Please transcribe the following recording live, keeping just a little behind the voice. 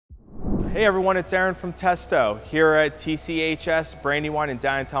Hey everyone, it's Aaron from Testo here at TCHS Brandywine in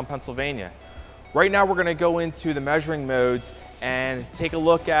downtown Pennsylvania. Right now we're going to go into the measuring modes and take a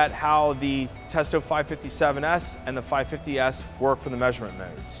look at how the Testo 557S and the 550S work for the measurement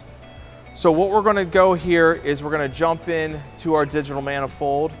modes. So what we're going to go here is we're going to jump in to our digital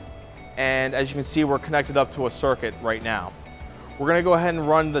manifold, and as you can see we're connected up to a circuit right now. We're going to go ahead and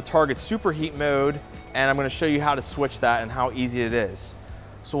run the target superheat mode, and I'm going to show you how to switch that and how easy it is.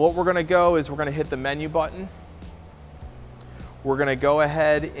 So what we're going to go is we're going to hit the menu button. We're going to go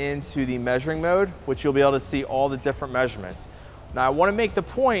ahead into the measuring mode, which you'll be able to see all the different measurements. Now I want to make the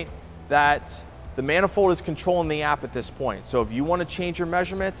point that the manifold is controlling the app at this point. So if you want to change your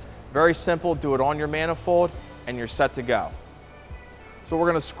measurements, very simple, do it on your manifold and you're set to go. So we're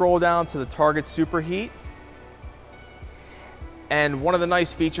going to scroll down to the target superheat. And one of the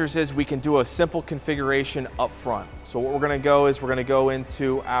nice features is we can do a simple configuration up front. So what we're going to go is we're going to go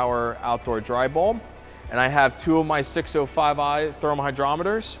into our outdoor dry bulb. And I have two of my 605i thermal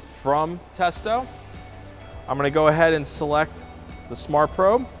hydrometers from Testo. I'm going to go ahead and select the smart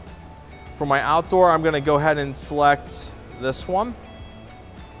probe. For my outdoor, I'm going to go ahead and select this one,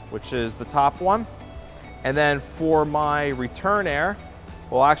 which is the top one. And then for my return air,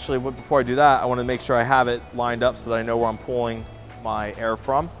 well actually before I do that, I want to make sure I have it lined up so that I know where I'm pulling my air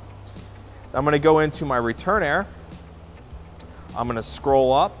from. I'm going to go into my return air. I'm going to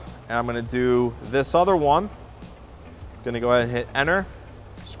scroll up and I'm going to do this other one. I'm going to go ahead and hit enter,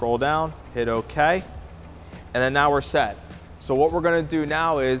 scroll down, hit OK, and then now we're set. So what we're going to do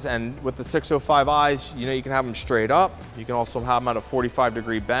now is, and with the 605Is, you can have them straight up. You can also have them at a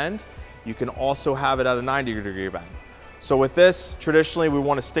 45-degree bend. You can also have it at a 90-degree bend. So with this, traditionally we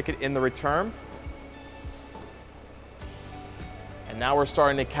want to stick it in the return. And now we're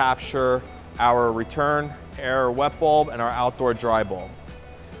starting to capture our return air wet bulb and our outdoor dry bulb.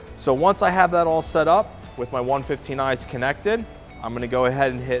 So once I have that all set up with my 115Is connected, I'm going to go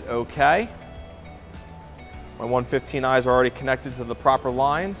ahead and hit OK. My 115Is are already connected to the proper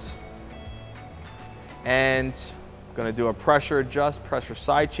lines. And I'm going to do a pressure adjust, pressure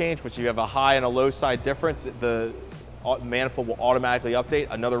side change, which if you have a high and a low side difference, the manifold will automatically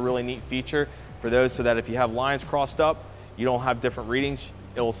update. Another really neat feature for those, so that if you have lines crossed up, you don't have different readings,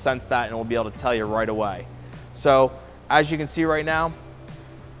 it will sense that and it will be able to tell you right away. So as you can see right now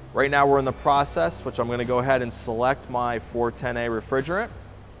we're in the process, which I'm going to go ahead and select my 410A refrigerant.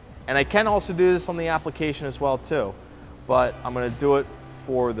 And I can also do this on the application as well too, but I'm going to do it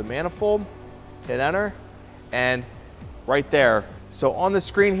for the manifold, hit enter, and right there. So on the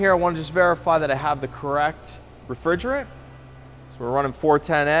screen here, I want to just verify that I have the correct refrigerant. So we're running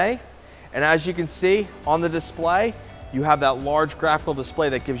 410A, and as you can see on the display, you have that large graphical display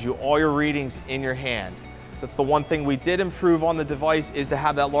that gives you all your readings in your hand. That's the one thing we did improve on the device, is to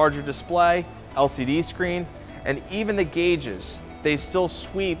have that larger display, LCD screen, and even the gauges, they still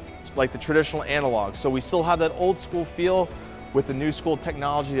sweep like the traditional analog. So we still have that old school feel with the new school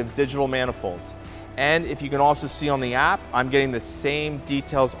technology of digital manifolds. And if you can also see on the app, I'm getting the same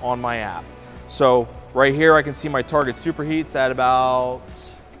details on my app. So right here I can see my target superheats at about,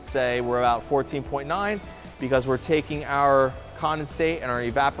 say we're about 14.9, because we're taking our condensate and our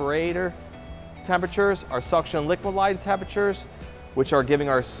evaporator temperatures, our suction and liquid line temperatures, which are giving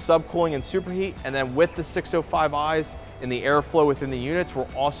our subcooling and superheat, and then with the 605Is in the airflow within the units, we're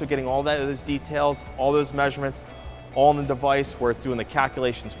also getting all those details, all those measurements, all in the device where it's doing the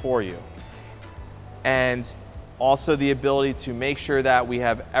calculations for you. And also the ability to make sure that we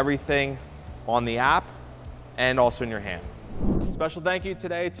have everything on the app and also in your hand. Special thank you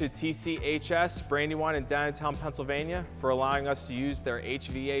today to TCHS Brandywine in downtown Pennsylvania for allowing us to use their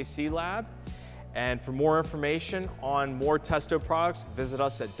HVAC lab. And for more information on more Testo products, visit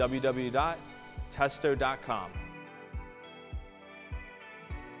us at www.testo.com.